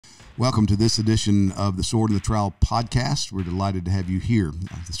Welcome to this edition of the Sword and the Trowel podcast. We're delighted to have you here.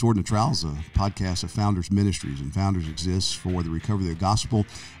 The Sword and the Trowel is a podcast of Founders Ministries, and Founders exists for the recovery of the gospel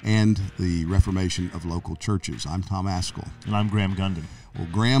and the reformation of local churches. I'm Tom Ascol. And I'm Graham Gundon. Well,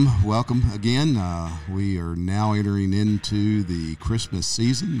 Graham, welcome again. We are now entering into the Christmas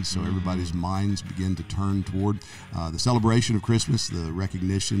season, so everybody's minds begin to turn toward the celebration of Christmas, the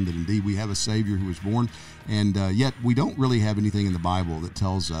recognition that indeed we have a Savior who was born, and yet we don't really have anything in the Bible that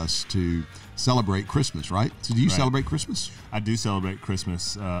tells us to celebrate Christmas, right? So do you celebrate Christmas? I do celebrate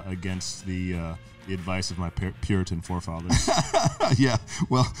Christmas against the advice of my Puritan forefathers. Yeah,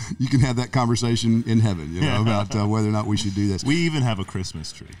 well, you can have that conversation in heaven, about whether or not we should do this. We even have a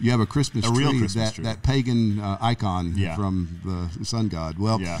Christmas tree. You have a Christmas tree, real Christmas tree. That pagan icon from the sun god.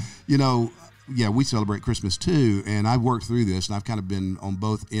 Well, we celebrate Christmas too, and I've worked through this, and I've kind of been on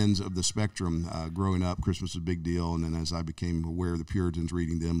both ends of the spectrum. Growing up, Christmas was a big deal, and then as I became aware of the Puritans,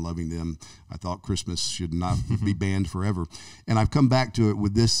 reading them, loving them, I thought Christmas should not be banned forever. And I've come back to it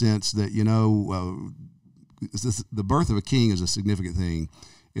with this sense that, the birth of a king is a significant thing.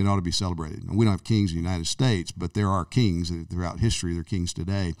 It ought to be celebrated. And we don't have kings in the United States, but there are kings throughout history. There are kings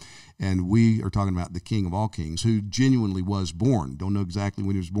today. And we are talking about the King of all kings who genuinely was born. Don't know exactly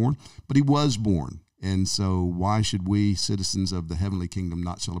when he was born, but he was born. And so why should we, citizens of the heavenly kingdom,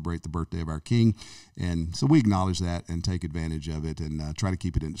 not celebrate the birthday of our king? And so we acknowledge that and take advantage of it and try to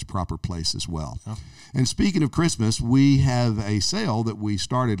keep it in its proper place as well. Oh. And speaking of Christmas, we have a sale that we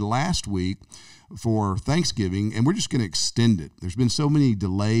started last week for Thanksgiving, and we're just going to extend it. There's been so many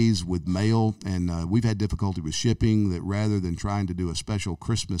delays with mail, and we've had difficulty with shipping that rather than trying to do a special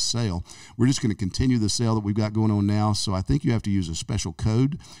Christmas sale, we're just going to continue the sale that we've got going on now. So I think you have to use a special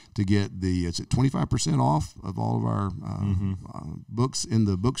code to get it's at 25% off of all of our books in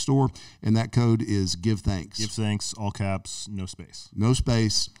the bookstore, and that code is Give Thanks. Give Thanks, all caps, no space. No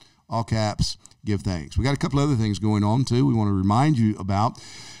space, all caps, Give Thanks. We got a couple other things going on too we want to remind you about.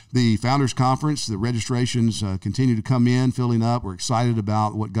 The Founders Conference, the registrations continue to come in, filling up. We're excited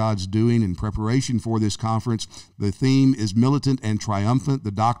about what God's doing in preparation for this conference. The theme is Militant and Triumphant,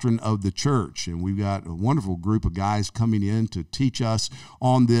 the Doctrine of the Church. And we've got a wonderful group of guys coming in to teach us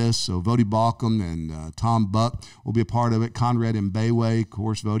on this. So Vodi Balcom and Tom Buck will be a part of it. Conrad Mbewe, of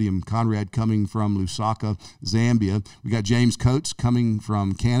course, Vodi and Conrad coming from Lusaka, Zambia. We got James Coates coming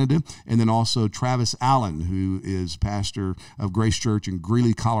from Canada. And then also Travis Allen, who is pastor of Grace Church in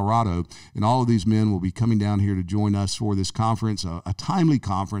Greeley, Colorado. And all of these men will be coming down here to join us for this conference, a timely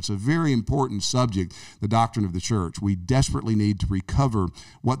conference, a very important subject, the doctrine of the church. We desperately need to recover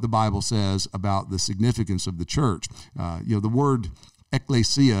what the Bible says about the significance of the church. The word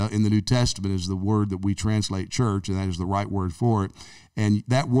ecclesia in the New Testament is the word that we translate church, and that is the right word for it. And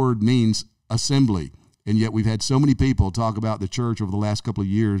that word means assembly. And yet we've had so many people talk about the church over the last couple of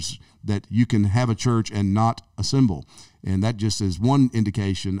years that you can have a church and not assemble. And that just is one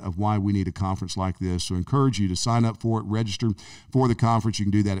indication of why we need a conference like this. So I encourage you to sign up for it, register for the conference. You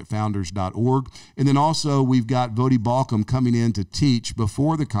can do that at founders.org. And then also we've got Vodi Balcom coming in to teach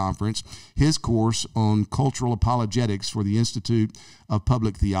before the conference his course on cultural apologetics for the Institute of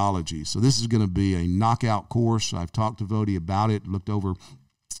Public Theology. So this is going to be a knockout course. I've talked to Vodi about it, looked over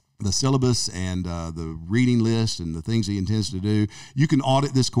the syllabus and the reading list and the things he intends to do. You can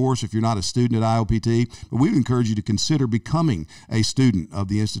audit this course if you're not a student at IOPT, but we would encourage you to consider becoming a student of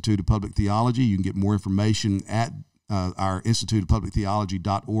the Institute of Public Theology. You can get more information at our Institute of Public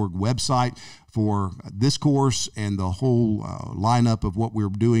Theology.org website for this course and the whole lineup of what we're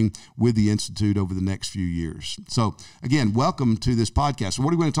doing with the Institute over the next few years. So, again, welcome to this podcast. So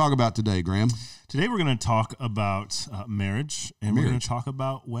what are we going to talk about today, Graham? Today we're going to talk about marriage, and we're going to talk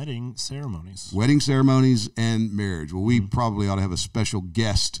about wedding ceremonies. Wedding ceremonies and marriage. Well, we probably ought to have a special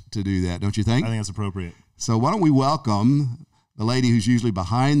guest to do that, don't you think? I think that's appropriate. So why don't we welcome the lady who's usually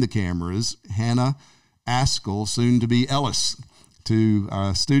behind the cameras, Hannah Ascol, soon to be Ellis, to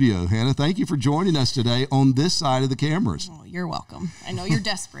our studio. Hannah, thank you for joining us today on this side of the cameras. Oh, you're welcome. I know you're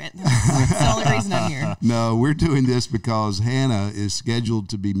desperate. That's the only reason I'm here. No, we're doing this because Hannah is scheduled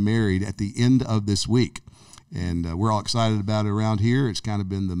to be married at the end of this week. And we're all excited about it around here. It's kind of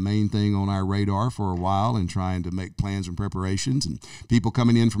been the main thing on our radar for a while and trying to make plans and preparations. And people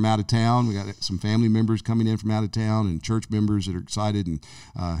coming in from out of town. We got some family members coming in from out of town and church members that are excited and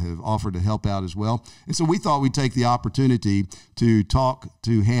have offered to help out as well. And so we thought we'd take the opportunity to talk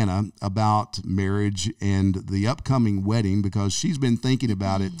to Hannah about marriage and the upcoming wedding because she's been thinking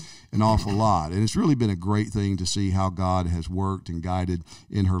about it an awful lot. And it's really been a great thing to see how God has worked and guided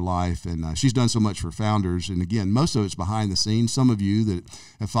in her life. And she's done so much for Founders. And And again, most of it's behind the scenes. Some of you that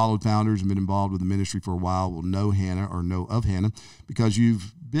have followed Founders and been involved with the ministry for a while will know Hannah or know of Hannah because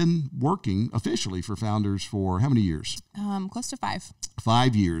you've been working officially for Founders for how many years? Close to 5.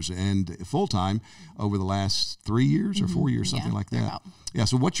 5 years, and full-time over the last 3 years or 4 years, something like that. About. Yeah,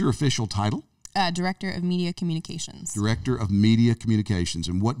 so what's your official title? Director of Media Communications. Director of Media Communications.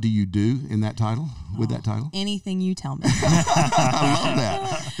 And what do you do in that title, with that title? Anything you tell me. I love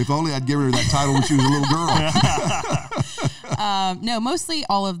that. If only I'd given her that title when she was a little girl. No, mostly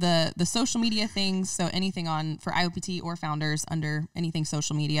all of the social media things. So anything for IOPT or Founders under anything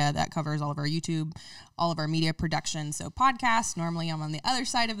social media that covers all of our YouTube, all of our media production. So podcasts, normally I'm on the other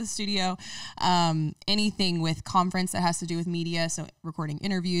side of the studio. Anything with conference that has to do with media. So recording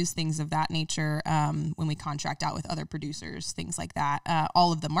interviews, things of that nature. When we contract out with other producers, things like that.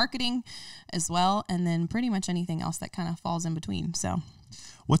 All of the marketing as well. And then pretty much anything else that kind of falls in between. So.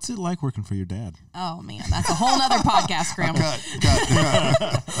 What's it like working for your dad? Oh man, that's a whole nother podcast, Graham. Cut.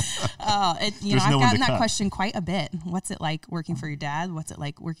 I've gotten that question quite a bit. What's it like working for your dad? What's it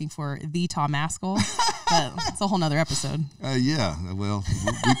like working for the Tom Ascol? But it's a whole nother episode. Yeah, well,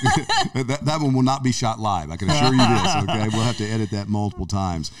 that one will not be shot live. I can assure you this, okay? We'll have to edit that multiple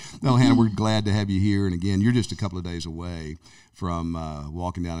times. No, Hannah, we're glad to have you here. And again, you're just a couple of days away from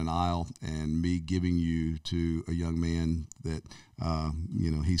walking down an aisle and me giving you to a young man that,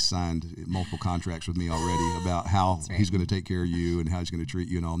 he's signed multiple contracts with me already about how he's going to take care of you and how he's going to treat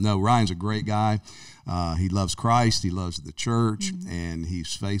you and all. No, Ryan's a great guy. He loves Christ. He loves the church, and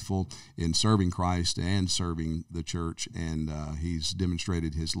he's faithful in serving Christ and serving the church. And he's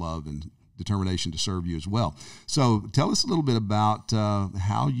demonstrated his love and determination to serve you as well. So tell us a little bit about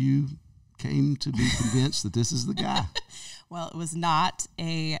how you came to be convinced that this is the guy. Well, it was not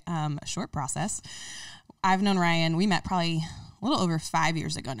a short process. I've known Ryan. We met probably a little over 5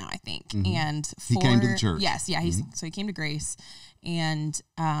 years ago now, I think. Mm-hmm. And he came to the church. Yes, yeah. So he came to Grace, and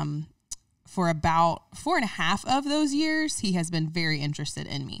for about 4.5 of those years, he has been very interested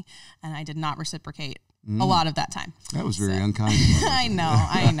in me, and I did not reciprocate a lot of that time. That was very unkind. I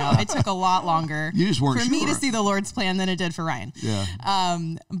know. It took a lot longer you just weren't for me to see the Lord's plan than it did for Ryan. Yeah.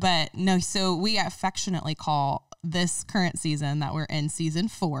 But no, so we affectionately call this current season that we're in season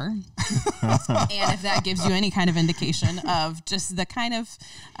 4. And if that gives you any kind of indication of just the kind of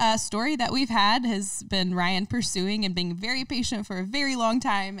story that we've had, has been Ryan pursuing and being very patient for a very long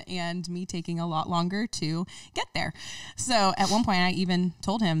time, and me taking a lot longer to get there. So at one point I even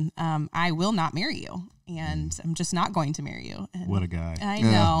told him, I will not marry you. And I'm just not going to marry you. And what a guy. I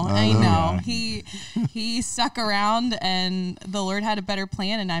know. He stuck around, and the Lord had a better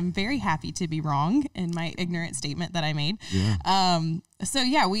plan, and I'm very happy to be wrong in my ignorant statement that I made. Yeah. So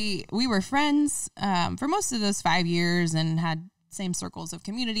yeah, we were friends for most of those 5 years and had same circles of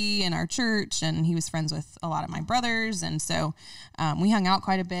community in our church, and he was friends with a lot of my brothers. And so we hung out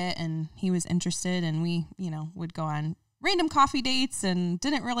quite a bit, and he was interested, and we, would go on random coffee dates and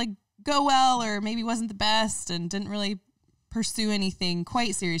didn't really go well, or maybe wasn't the best, and didn't really pursue anything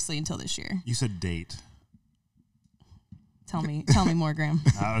quite seriously until this year. You said date. Tell me more, Graham.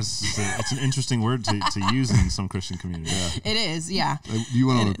 It's an interesting word to use in some Christian communities. Yeah. It is, yeah. You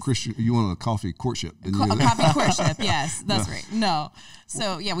went on a coffee courtship. A coffee courtship, yes, that's right. No.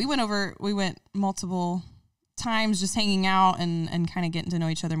 So yeah, we went multiple times just hanging out and kind of getting to know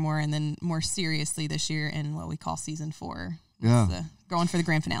each other more, and then more seriously this year in what we call season 4. Yeah. Going for the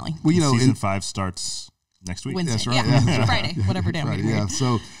grand finale. Well, season 5 starts next week. Wednesday. That's right. Yeah. Friday, whatever day. Friday, yeah.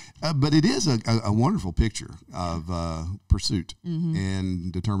 So, but it is a wonderful picture of pursuit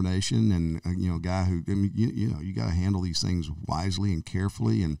and determination, and a guy who, you got to handle these things wisely and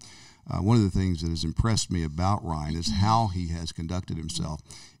carefully. And one of the things that has impressed me about Ryan is how he has conducted himself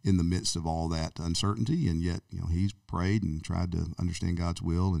in the midst of all that uncertainty, and yet he's prayed and tried to understand God's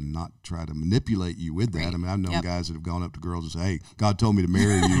will and not try to manipulate you with that. Right. I mean, I've known guys that have gone up to girls and say, "Hey, God told me to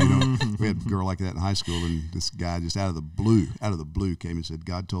marry you." We had a girl like that in high school, and this guy just out of the blue came and said,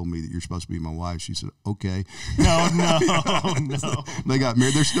 "God told me that you're supposed to be my wife." She said, "Okay." No. They got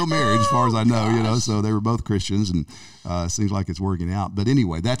married. They're still married, as far as I know. So they were both Christians, and seems like it's working out. But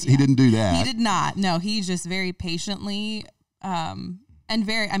anyway, he didn't do that. He did not. No, he just very patiently.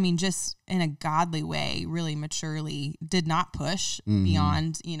 And just in a godly way, really maturely, did not push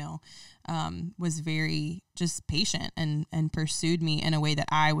beyond, was very just patient and pursued me in a way that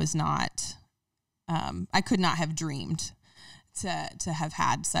I was not, I could not have dreamed to have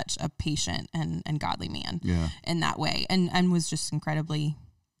had such a patient and godly man in that way, and was just incredibly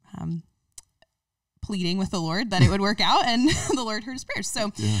pleading with the Lord that it would work out, and the Lord heard his prayers.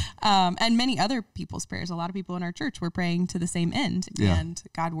 So, and many other people's prayers. A lot of people in our church were praying to the same end, and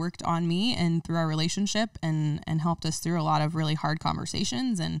God worked on me and through our relationship and helped us through a lot of really hard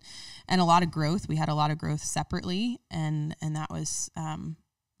conversations and a lot of growth. We had a lot of growth separately, and that was,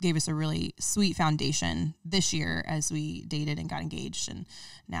 gave us a really sweet foundation this year as we dated and got engaged, and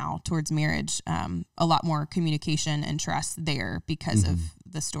now towards marriage, a lot more communication and trust there because of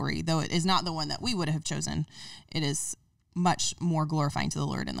the story. Though it is not the one that we would have chosen, it is much more glorifying to the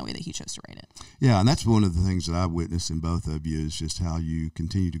Lord in the way that he chose to write it. Yeah, and that's one of the things that I've witnessed in both of you is just how you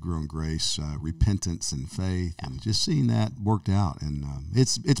continue to grow in grace, repentance and faith, and just seeing that worked out. And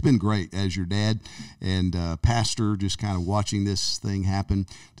it's been great as your dad and pastor, just kind of watching this thing happen,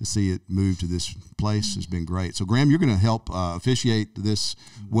 to see it move to this place has been great. So Graham, you're going to help officiate this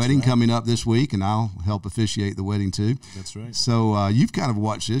wedding coming up this week, and I'll help officiate the wedding too. That's right. So you've kind of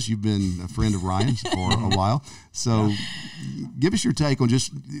watched this. You've been a friend of Ryan's for a while. So give us your take on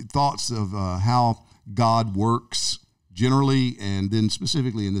just thoughts of how God works generally, and then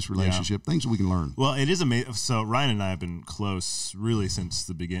specifically in this relationship, things that we can learn. Well, it is amazing. So Ryan and I have been close really since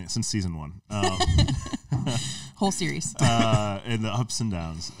the beginning, since season 1. Whole series. And the ups and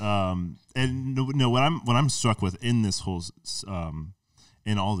downs. And no, what I'm struck with in this whole,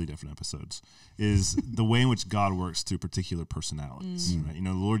 in all the different episodes, is the way in which God works through particular personalities. Right? You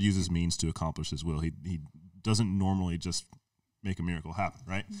know, the Lord uses means to accomplish his will. He doesn't normally just make a miracle happen,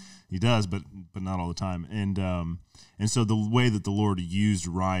 right? He does, but not all the time. And so the way that the Lord used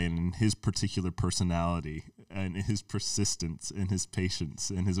Ryan and his particular personality and his persistence and his patience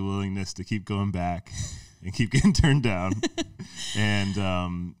and his willingness to keep going back and keep getting turned down, and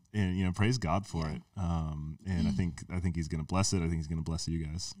you know, praise God for it. And I think he's going to bless it. I think he's going to bless you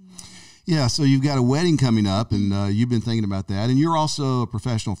guys. Yeah, so you've got a wedding coming up, and you've been thinking about that. And you're also a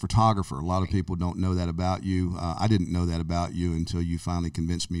professional photographer. A lot of people don't know that about you. I didn't know that about you until you finally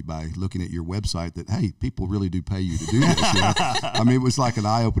convinced me by looking at your website that, hey, people really do pay you to do this. You know? I mean, it was like an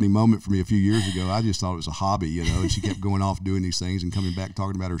eye-opening moment for me a few years ago. I just thought it was a hobby, you know, and she kept going off doing these things and coming back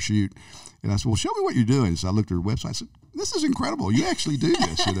talking about her shoot. And I said, well, show me what you're doing. So I looked at her website. I said, this is incredible. You actually do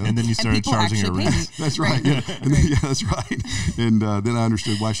this, you know. And then you started charging her rent. That's right. Yeah. And then, that's right. And then I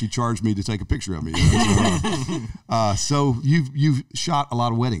understood why she charged me to take a picture of me. You know? So you've shot a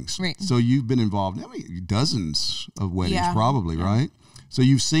lot of weddings. Right. So you've been involved in dozens of weddings, probably, right? So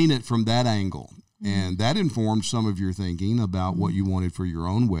you've seen it from that angle. And that informed some of your thinking about what you wanted for your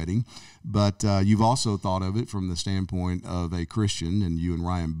own wedding. But you've also thought of it from the standpoint of a Christian, and you and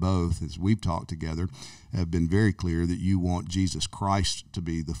Ryan both, as we've talked together, have been very clear that you want Jesus Christ to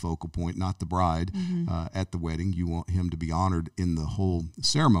be the focal point, not the bride, at the wedding. You want him to be honored in the whole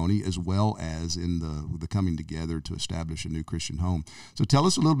ceremony as well as in the coming together to establish a new Christian home. So tell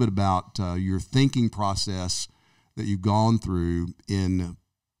us a little bit about your thinking process that you've gone through in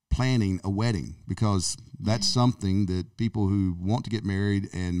planning a wedding, because that's something that people who want to get married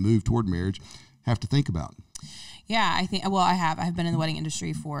and move toward marriage have to think about. Yeah, I think, well, I've been in the wedding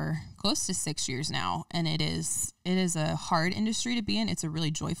industry for close to 6 years now, and it is a hard industry to be in. It's a really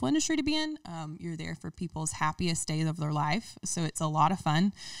joyful industry to be in. You're there for people's happiest days of their life, so it's a lot of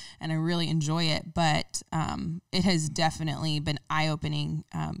fun, and I really enjoy it, but it has definitely been eye-opening.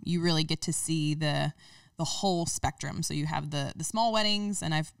 You really get to see the whole spectrum. So you have the small weddings,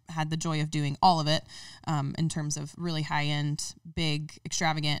 and I've had the joy of doing all of it, in terms of really high end, big,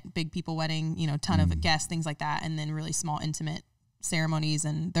 extravagant, big people wedding, you know, ton of guests, things like that. And then really small, intimate ceremonies,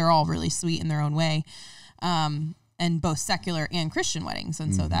 and they're all really sweet in their own way. And both secular and Christian weddings.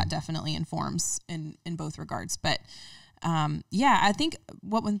 And so that definitely informs in both regards. But I think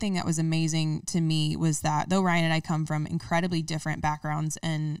one thing that was amazing to me was that though Ryan and I come from incredibly different backgrounds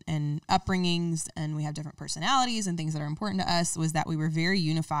and upbringings, and we have different personalities and things that are important to us, was that we were very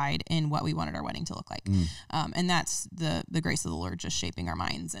unified in what we wanted our wedding to look like. And that's the grace of the Lord just shaping our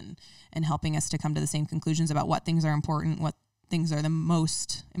minds and helping us to come to the same conclusions about what things are important, what things are the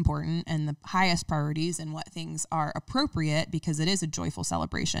most important and the highest priorities, and what things are appropriate because it is a joyful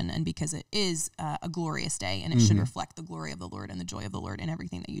celebration and because it is a glorious day, and it should reflect the glory of the Lord and the joy of the Lord in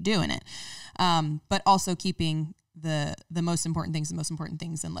everything that you do in it. But also keeping the most important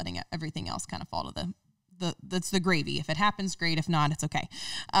things and letting everything else kind of fall to that's the gravy. If it happens, great. If not, it's okay.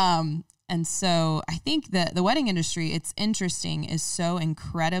 And so I think that the wedding industry, it's interesting, is so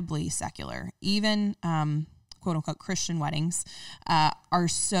incredibly secular. Even quote unquote Christian weddings are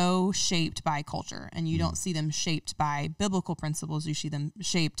so shaped by culture, and you don't see them shaped by biblical principles. You see them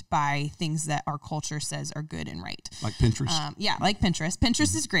shaped by things that our culture says are good and right. Like Pinterest. Yeah, like Pinterest.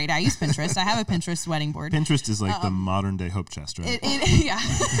 Pinterest is great. I use Pinterest. I have a Pinterest wedding board. Pinterest is like the modern day hope chest, right? Yeah,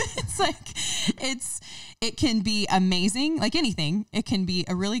 it's like it can be amazing, like anything. It can be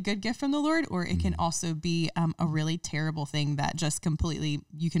a really good gift from the Lord, or it can also be a really terrible thing that just completely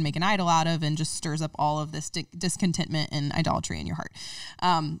you can make an idol out of and just stirs up all of this discontentment and idolatry in your heart.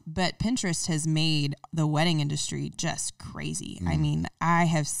 But Pinterest has made the wedding industry just crazy. I mean, I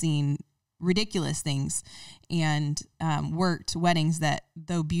have seen ridiculous things and worked weddings that,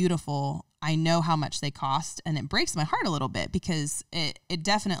 though beautiful, I know how much they cost, and it breaks my heart a little bit because it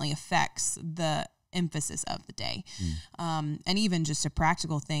definitely affects the emphasis of the day. And even just a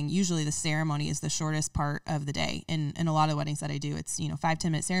practical thing, usually the ceremony is the shortest part of the day. In a lot of weddings that I do, it's, 5-10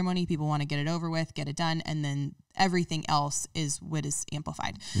 minute ceremony. People want to get it over with, get it done. And then everything else is what is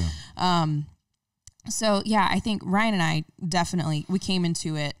amplified. Yeah. So yeah, I think Ryan and I definitely, we came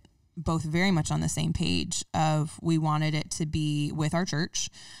into it both very much on the same page of we wanted it to be with our church,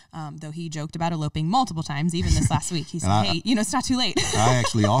 though he joked about eloping multiple times, even this last week. He said, hey, it's not too late. I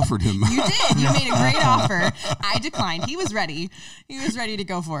actually offered him. You did. You made a great offer. I declined. He was ready. He was ready to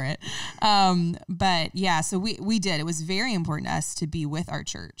go for it. But yeah, so we did. It was very important to us to be with our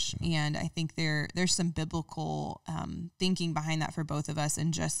church. And I think there's some biblical thinking behind that for both of us,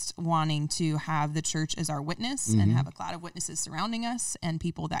 and just wanting to have the church as our witness and have a cloud of witnesses surrounding us and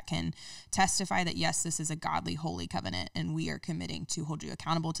people that can testify that, yes, this is a godly, holy covenant, and we are committing to hold you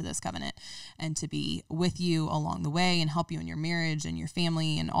accountable to this covenant and to be with you along the way and help you in your marriage and your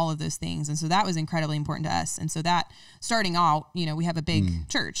family and all of those things. And so that was incredibly important to us. And so that, starting out, we have a big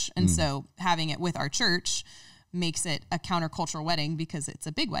church. And so having it with our church makes it a countercultural wedding because it's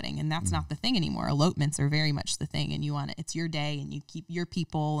a big wedding, and that's not the thing anymore. Elopements are very much the thing, and you want it's your day, and you keep your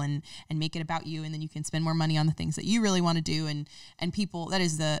people and make it about you, and then you can spend more money on the things that you really want to do. And people, that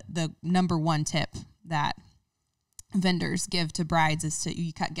is the number one tip that vendors give to brides is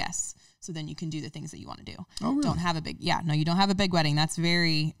you cut guests. So then you can do the things that you want to do. Oh, really? You don't have a big wedding. That's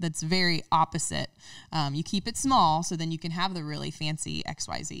very opposite. You keep it small, so then you can have the really fancy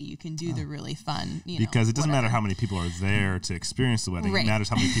XYZ. You can do the really fun, because it doesn't matter how many people are there to experience the wedding. Right. It matters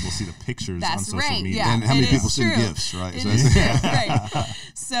how many people see the pictures on social media. Yeah, and how many people send gifts, right? Right.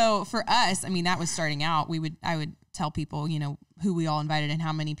 So for us, that was starting out. I would tell people, who we all invited and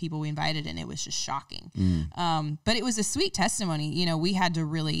how many people we invited, and it was just shocking. But it was a sweet testimony. We had to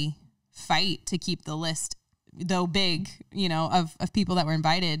really fight to keep the list, though big, of people that were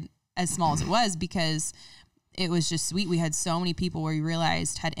invited, as small as it was, because it was just sweet. We had so many people where we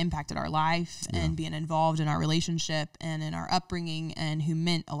realized had impacted our life and being involved in our relationship and in our upbringing, and who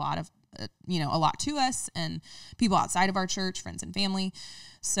meant a lot to us, and people outside of our church, friends and family.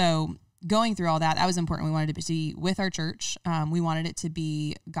 So going through all that was important. We wanted it to be with our church. We wanted it to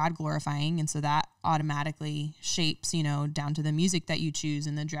be God glorifying. And so that automatically shapes, down to the music that you choose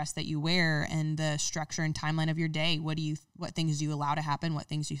and the dress that you wear and the structure and timeline of your day. What things do you allow to happen? What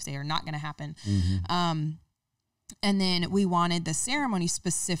things you say are not going to happen? And then we wanted the ceremony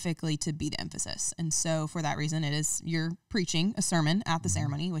specifically to be the emphasis. And so for that reason, you're preaching a sermon at the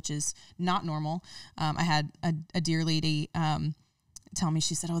ceremony, which is not normal. I had a dear lady, tell me,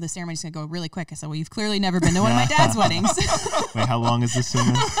 she said, the ceremony's going to go really quick. I said, well, you've clearly never been to one of my dad's weddings. Wait, how long is this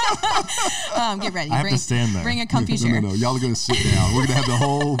sermon? Get ready. I have to stand there. Bring a comfy chair. No. Y'all are going to sit down. We're going to have the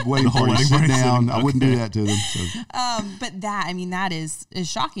whole wedding party sit down. I wouldn't do that to them. So. But that is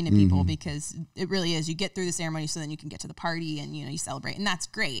shocking to people because it really is. You get through the ceremony so then you can get to the party and, you celebrate. And that's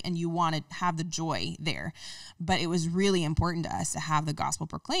great. And you want to have the joy there. But it was really important to us to have the gospel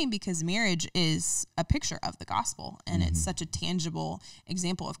proclaimed because marriage is a picture of the gospel. And it's such a tangible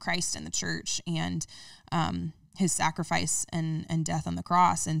example of Christ and the church and his sacrifice and death on the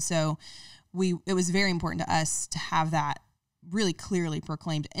cross. And so it was very important to us to have that really clearly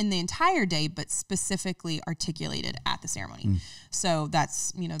proclaimed in the entire day, but specifically articulated at the ceremony. So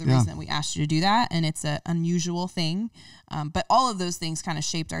that's, the reason that we asked you to do that. And it's an unusual thing. But all of those things kind of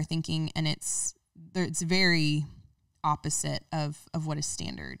shaped our thinking, and it's very opposite of what is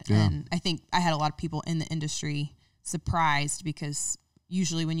standard. Yeah. And I think I had a lot of people in the industry surprised because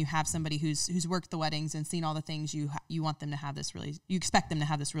usually when you have somebody who's worked the weddings and seen all the things, you want them to have this you expect them to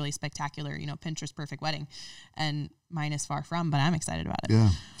have this really spectacular, Pinterest perfect wedding, and mine is far from, but I'm excited about it.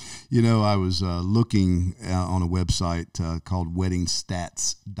 Yeah. I was looking on a website called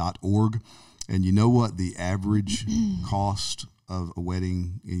weddingstats.org, and you know what the average cost of a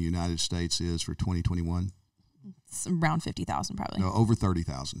wedding in the United States is for 2021? It's around 50,000 probably. No, over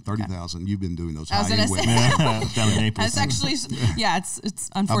 30,000. 30,000. You've been doing those I was high-end gonna weddings. Down in Naples. It's actually, it's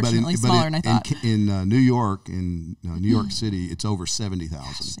unfortunately smaller than I thought. In New York, in New York City, it's over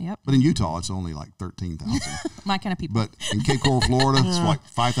 70,000. Yep. But in Utah, it's only like 13,000. My kind of people. But in Cape Coral, Florida, it's like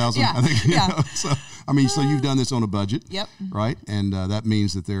 5,000. Yeah, I think. yeah. So so you've done this on a budget. Yep. Right, and that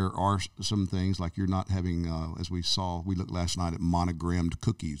means that there are some things like you're not having, as we looked last night at monogrammed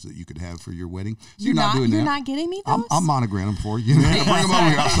cookies that you could have for your wedding. So you're not doing that. You're not getting me those? I'll monogram them for you. Bring them over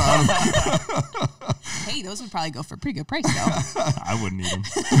here outside. Hey, those would probably go for a pretty good price, though. I wouldn't eat them.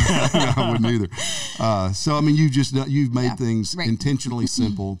 No, I wouldn't either. So I mean, you've made things right. intentionally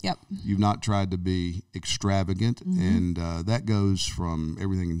simple. Yep. You've not tried to be extravagant, and that goes from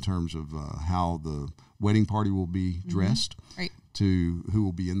everything in terms of how the wedding party will be dressed, Right. to who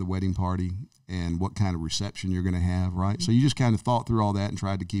will be in the wedding party, and what kind of reception you're going to have, right? So you just kind of thought through all that and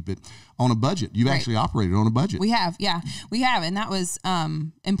tried to keep it on a budget. You've actually operated on a budget. We have, and that was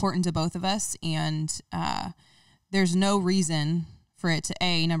important to both of us. And there's no reason for it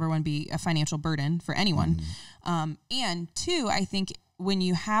to number one, be a financial burden for anyone, and two, I think when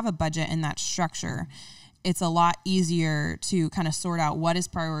you have a budget and that structure, it's a lot easier to kind of sort out what is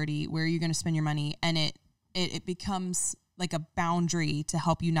priority, where you're going to spend your money, and it becomes like a boundary to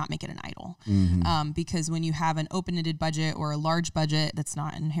help you not make it an idol. Because when you have an open-ended budget or a large budget, that's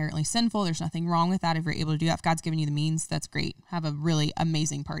not inherently sinful. There's nothing wrong with that. If you're able to do that, if God's given you the means, that's great. Have a really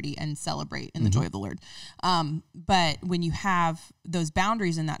amazing party and celebrate in the joy of the Lord. But when you have those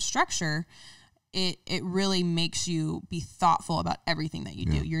boundaries in that structure, it really makes you be thoughtful about everything that you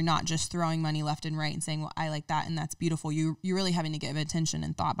do. You're not just throwing money left and right and saying, well, I like that and that's beautiful. You're really having to give attention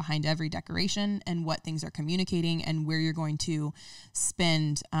and thought behind every decoration and what things are communicating and where you're going to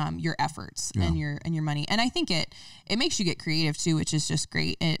spend your efforts and your money. And I think it makes you get creative too, which is just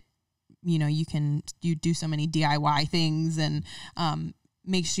great. You do so many DIY things and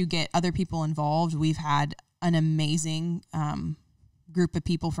makes you get other people involved. We've had an amazing group of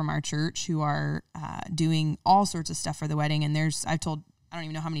people from our church who are doing all sorts of stuff for the wedding. And I don't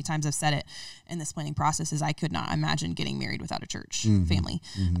even know how many times I've said it in this planning process, is I could not imagine getting married without a church family.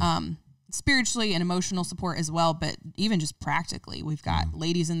 Spiritually and emotional support as well, but even just practically, we've got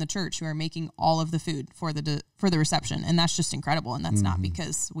ladies in the church who are making all of the food for the reception, and that's just incredible. And that's not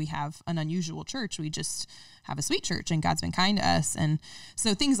because we have an unusual church; we just have a sweet church, and God's been kind to us. And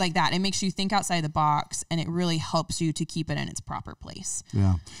so things like that, it makes you think outside the box, and it really helps you to keep it in its proper place.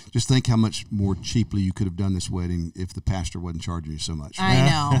 Yeah, just think how much more cheaply you could have done this wedding if the pastor wasn't charging you so much. I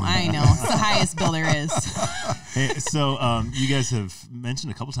know. It's the highest bill there is. Hey, so you guys have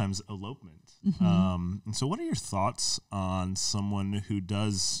mentioned a couple times elopement. And so what are your thoughts on someone who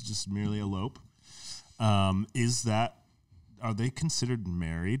does just merely elope? Are they considered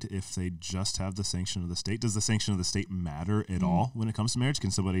married if they just have the sanction of the state? Does the sanction of the state matter at all when it comes to marriage? Can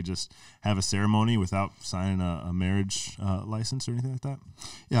somebody just have a ceremony without signing a marriage license or anything like that?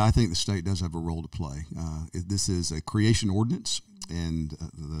 Yeah, I think the state does have a role to play. This is a creation ordinance, and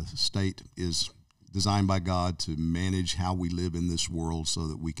the state is designed by God to manage how we live in this world so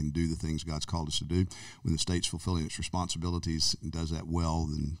that we can do the things God's called us to do. When the state's fulfilling its responsibilities and does that well,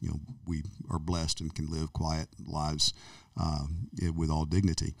 then we are blessed and can live quiet lives with all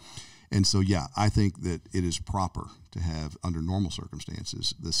dignity. And so, I think that it is proper to have, under normal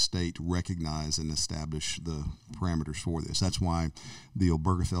circumstances, the state recognize and establish the parameters for this. That's why the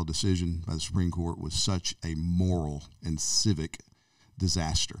Obergefell decision by the Supreme Court was such a moral and civic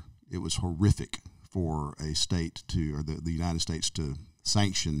disaster. It was horrific for a state or the United States to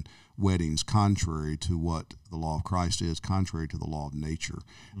sanction weddings contrary to what the law of Christ is, contrary to the law of nature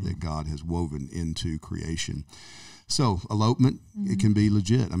that God has woven into creation. So elopement, it can be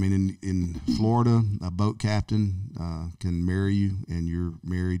legit. I mean, in Florida, a boat captain can marry you and you're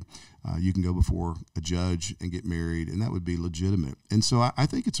married. You can go before a judge and get married, and that would be legitimate. And so I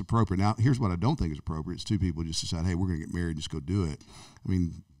think it's appropriate. Now, here's what I don't think is appropriate. It's two people just decide, hey, we're going to get married, just go do it. I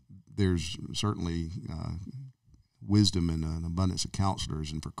mean, there's certainly wisdom and an abundance of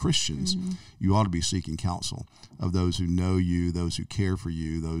counselors. And for Christians, you ought to be seeking counsel of those who know you, those who care for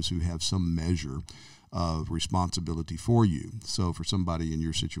you, those who have some measure of responsibility for you. So for somebody in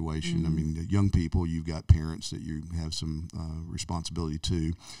your situation, I mean, young people, you've got parents that you have some responsibility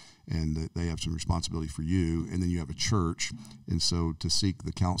to, and that they have some responsibility for you, and then you have a church, and so to seek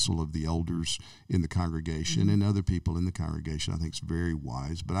the counsel of the elders in the congregation and other people in the congregation, I think is very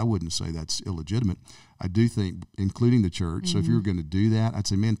wise, but I wouldn't say that's illegitimate. I do think, including the church, so if you were going to do that, I'd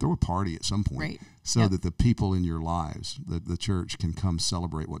say, man, throw a party at some point, so that the people in your lives, the church, can come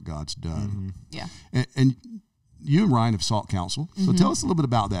celebrate what God's done. Yeah. And you and Ryan have sought counsel, so tell us a little bit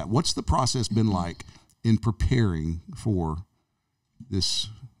about that. What's the process been like in preparing for this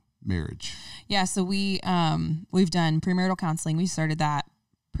marriage? Yeah, so we've done premarital counseling. We started that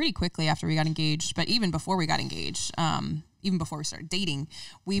pretty quickly after we got engaged, but even before we got engaged, even before we started dating,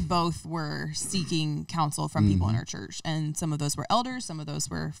 we both were seeking counsel from people in our church. And some of those were elders, some of those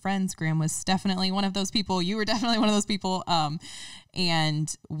were friends. Graham was definitely one of those people. You were definitely one of those people.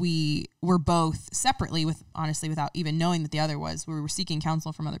 And we were both separately, honestly, without even knowing that the other was, we were seeking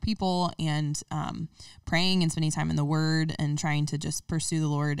counsel from other people and praying and spending time in the Word and trying to just pursue the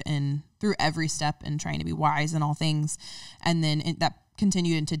Lord and through every step and trying to be wise in all things. And then that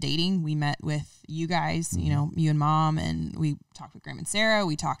continued into dating. We met with you guys, you and Mom, and we talked with Graham and Sarah.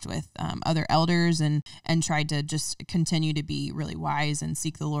 We talked with other elders and tried to just continue to be really wise and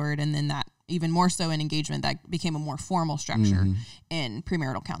seek the Lord. And then that, even more so in engagement, that became a more formal structure in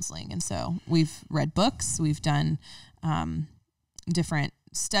premarital counseling. And so we've read books, we've done different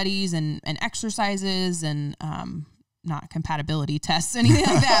studies and exercises and not compatibility tests, anything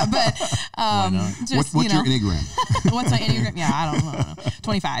like that, but just, what's your Enneagram? What's my Enneagram? Yeah, I don't know.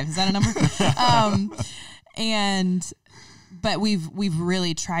 25, is that a number? But we've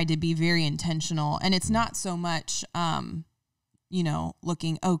really tried to be very intentional, and it's not so much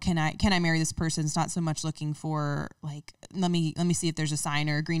looking, can I marry this person? It's not so much looking for like, let me see if there's a sign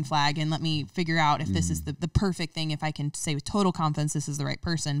or a green flag and let me figure out if this is the perfect thing, if I can say with total confidence this is the right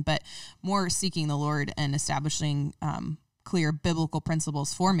person, but more seeking the Lord and establishing clear biblical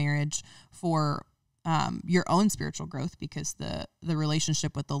principles for marriage, for your own spiritual growth, because the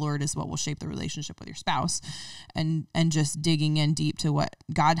relationship with the Lord is what will shape the relationship with your spouse, and just digging in deep to what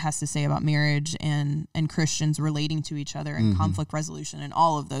God has to say about marriage and Christians relating to each other and conflict resolution and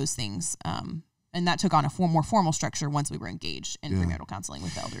all of those things. And that took on a more formal structure once we were engaged in premarital counseling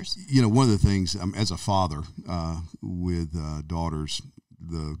with elders. One of the things, as a father with daughters,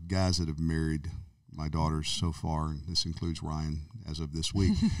 the guys that have married my daughters so far, and this includes Ryan as of this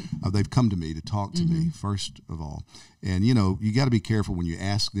week, they've come to me to talk to me, first of all. And, you got to be careful when you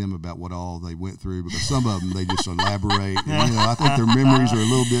ask them about what all they went through, because some of them, they just elaborate. And, I think their memories are a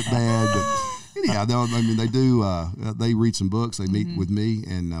little bit bad. But anyhow, they do, they read some books, they meet with me,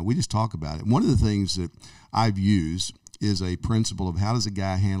 and we just talk about it. One of the things that I've used is a principle of how does a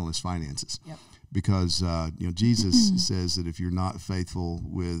guy handle his finances? Yep. Because, Jesus says that if you're not faithful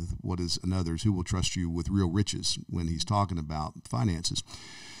with what is another's, who will trust you with real riches, when he's talking about finances.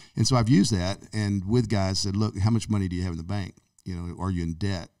 And so I've used that, and with guys said, look, how much money do you have in the bank? Are you in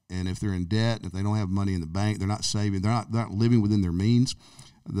debt? And if they're in debt, if they don't have money in the bank, they're not saving, they're not living within their means.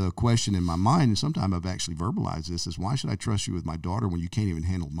 The question in my mind, and sometimes I've actually verbalized this, is why should I trust you with my daughter when you can't even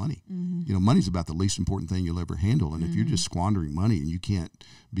handle money? Money's about the least important thing you'll ever handle. And if you're just squandering money and you can't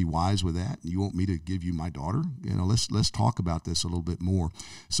be wise with that, and you want me to give you my daughter, let's talk about this a little bit more.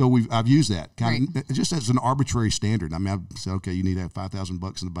 So I've used that kind of just as an arbitrary standard. I mean, I've said, okay, you need to have $5,000 in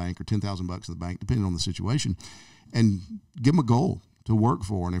the bank or $10,000 in the bank, depending on the situation, and give them a goal to work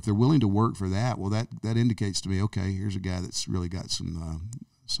for. And if they're willing to work for that, well, that indicates to me, okay, here's a guy that's really got some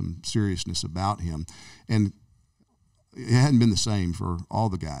seriousness about him. And it hadn't been the same for all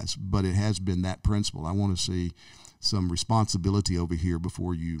the guys, but it has been that principle. I want to see some responsibility over here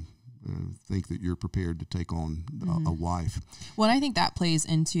before you think that you're prepared to take on a wife. Well, I think that plays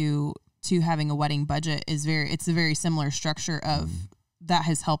into having a wedding budget. It's a very similar structure of that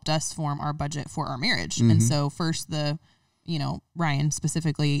has helped us form our budget for our marriage. And so first Ryan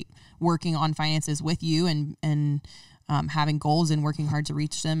specifically working on finances with you and having goals and working hard to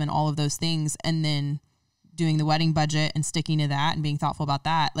reach them and all of those things, and then doing the wedding budget and sticking to that and being thoughtful about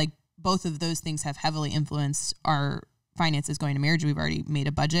that. Like, both of those things have heavily influenced our finances going to marriage. We've already made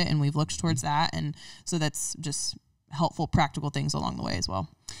a budget and we've looked towards that. And so that's just helpful, practical things along the way as well.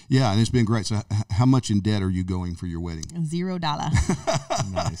 Yeah, and it's been great. So how much in debt are you going for your wedding?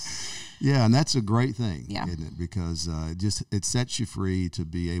 $0. Nice. Yeah, and that's a great thing, yeah, isn't it? Because it sets you free to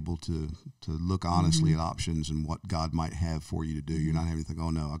be able to look honestly at options and what God might have for you to do. You're not having to think,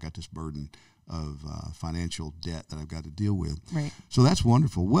 oh no, I got this burden of financial debt that I've got to deal with. Right. So that's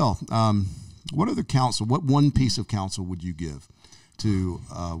wonderful. Well, what other counsel, what one piece of counsel would you give to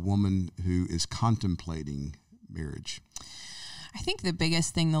a woman who is contemplating marriage? I think the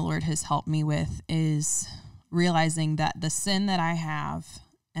biggest thing the Lord has helped me with is realizing that the sin that I have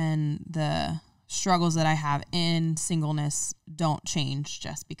and the struggles that I have in singleness don't change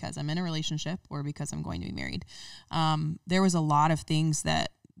just because I'm in a relationship or because I'm going to be married. There was a lot of things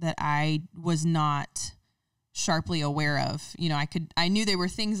that I was not sharply aware of. I knew there were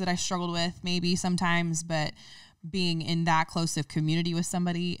things that I struggled with maybe sometimes, but being in that close of community with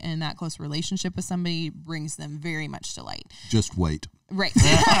somebody and that close relationship with somebody brings them very much to light. Just wait. Right. So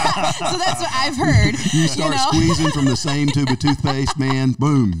that's what I've heard. You start squeezing from the same tube of toothpaste, man,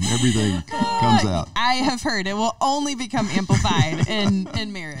 boom, everything comes out. I have heard it will only become amplified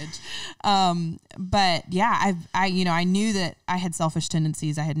in marriage. But yeah, I knew that I had selfish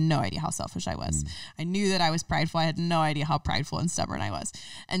tendencies. I had no idea how selfish I was. I knew that I was prideful. I had no idea how prideful and stubborn I was.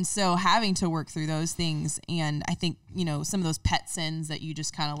 And so having to work through those things, and I think, some of those pet sins that you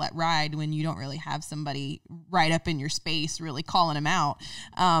just kind of let ride when you don't really have somebody right up in your space really calling them out.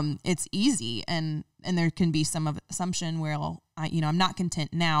 It's easy, and there can be some of assumption where I'm not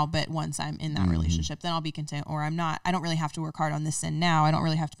content now, but once I'm in that relationship, then I'll be content. Or I don't really have to work hard on this sin now. I don't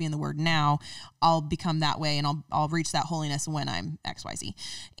really have to be in the Word now. I'll become that way, and I'll reach that holiness when I'm XYZ.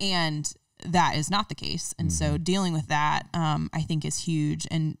 And that is not the case. And so dealing with that, I think is huge,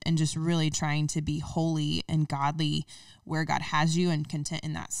 and just really trying to be holy and godly where God has you, and content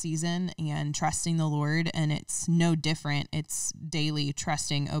in that season, and trusting the Lord. And it's no different. It's daily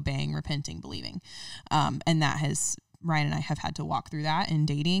trusting, obeying, repenting, believing. And that has, Ryan and I have had to walk through that in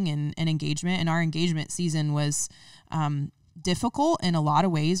dating and engagement. And our engagement season was, difficult in a lot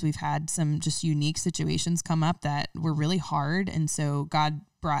of ways. We've had some just unique situations come up that were really hard. And so God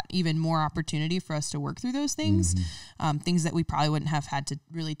brought even more opportunity for us to work through those things, things that we probably wouldn't have had to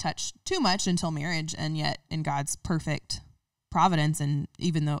really touch too much until marriage. And yet in God's perfect providence, and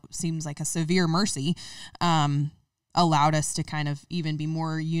even though it seems like a severe mercy, allowed us to kind of even be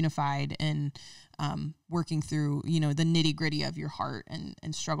more unified and working through, the nitty gritty of your heart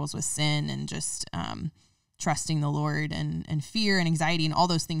and struggles with sin, and just trusting the Lord, and fear and anxiety and all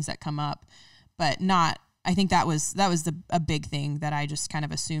those things that come up, but not, I think that was a big thing that I just kind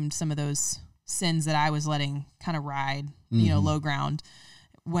of assumed some of those sins that I was letting kind of ride, low ground.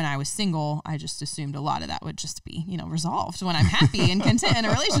 When I was single, I just assumed a lot of that would just be, resolved when I'm happy and content in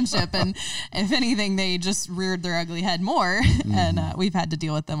a relationship. And if anything, they just reared their ugly head more, and we've had to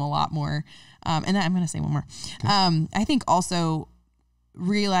deal with them a lot more. And I'm going to say one more. Okay. I think also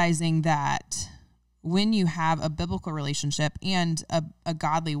realizing that when you have a biblical relationship and a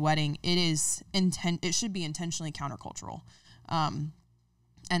godly wedding, it should be intentionally countercultural. And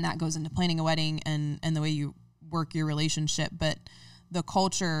that goes into planning a wedding and the way you work your relationship. But the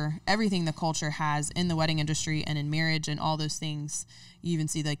culture, everything the culture has in the wedding industry and in marriage and all those things, you even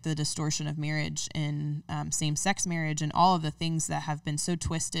see like the distortion of marriage in same-sex marriage, and all of the things that have been so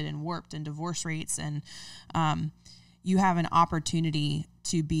twisted and warped, and divorce rates. And you have an opportunity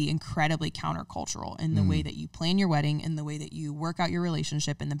to be incredibly countercultural in the way that you plan your wedding, in the way that you work out your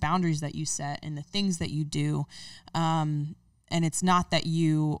relationship, and the boundaries that you set, and the things that you do. And it's not that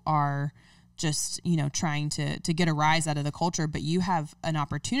you are just, trying to get a rise out of the culture, but you have an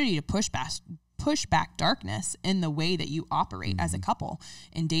opportunity to push back darkness in the way that you operate as a couple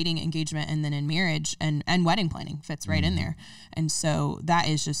in dating, engagement, and then in marriage, and wedding planning fits right in there. And so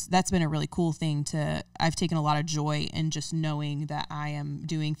that's been a really cool thing I've taken a lot of joy in just knowing that I am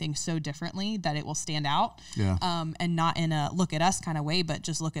doing things so differently that it will stand out. Yeah. And not in a look at us kind of way, but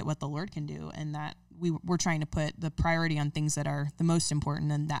just look at what the Lord can do, and that we're trying to put the priority on things that are the most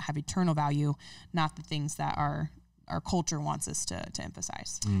important and that have eternal value, not the things that our culture wants us to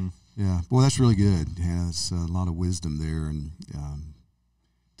emphasize. Yeah, well, that's really good. Yeah, it's a lot of wisdom there, and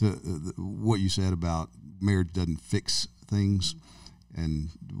what you said about marriage doesn't fix things, and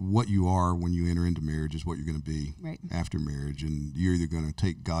what you are when you enter into marriage is what you're going to be after marriage, and you're either going to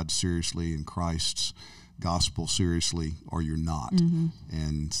take God seriously and Christ's gospel seriously, or you're not.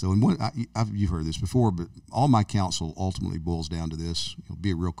 And so, you've heard this before, but all my counsel ultimately boils down to this: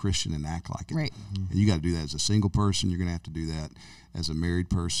 be a real Christian and act like it. Right. And you got to do that as a single person. You're going to have to do that as a married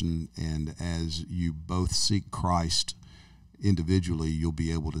person, and as you both seek Christ individually, you'll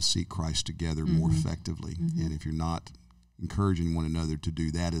be able to seek Christ together more effectively. And if you're not encouraging one another to do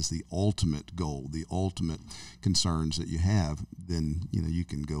that as the ultimate goal, the ultimate concerns that you have, then you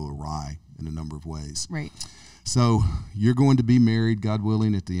can go awry in a number of ways. Right. So you're going to be married, God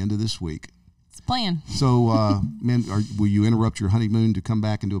willing, at the end of this week. It's a plan. So, will you interrupt your honeymoon to come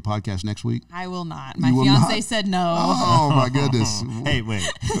back and do a podcast next week? I will not. My fiance said no. Oh my goodness! Hey, wait!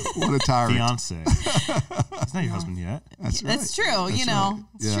 What a tyrant! Fiance. He's not your husband yet. That's right. It's true. Right.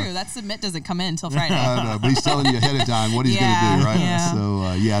 It's true. That submit doesn't come in until Friday. I know, but he's telling you ahead of time what he's going to do,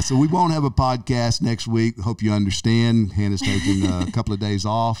 right? Yeah. So we won't have a podcast next week. Hope you understand. Hannah's taking a couple of days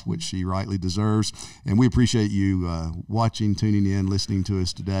off, which she rightly deserves, and we appreciate you watching, tuning in, listening to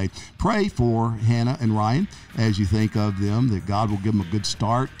us today. Pray for Hannah and Ryan as you think of them, that God will give them a good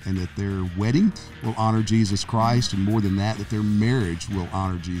start, and that their wedding will honor Jesus Christ, and more than that their marriage will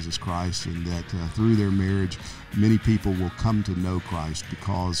honor Jesus Christ, and that through their marriage many people will come to know Christ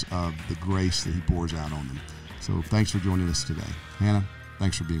because of the grace that he pours out on them. So thanks for joining us today. Hannah,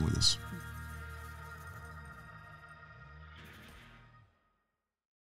 thanks for being with us.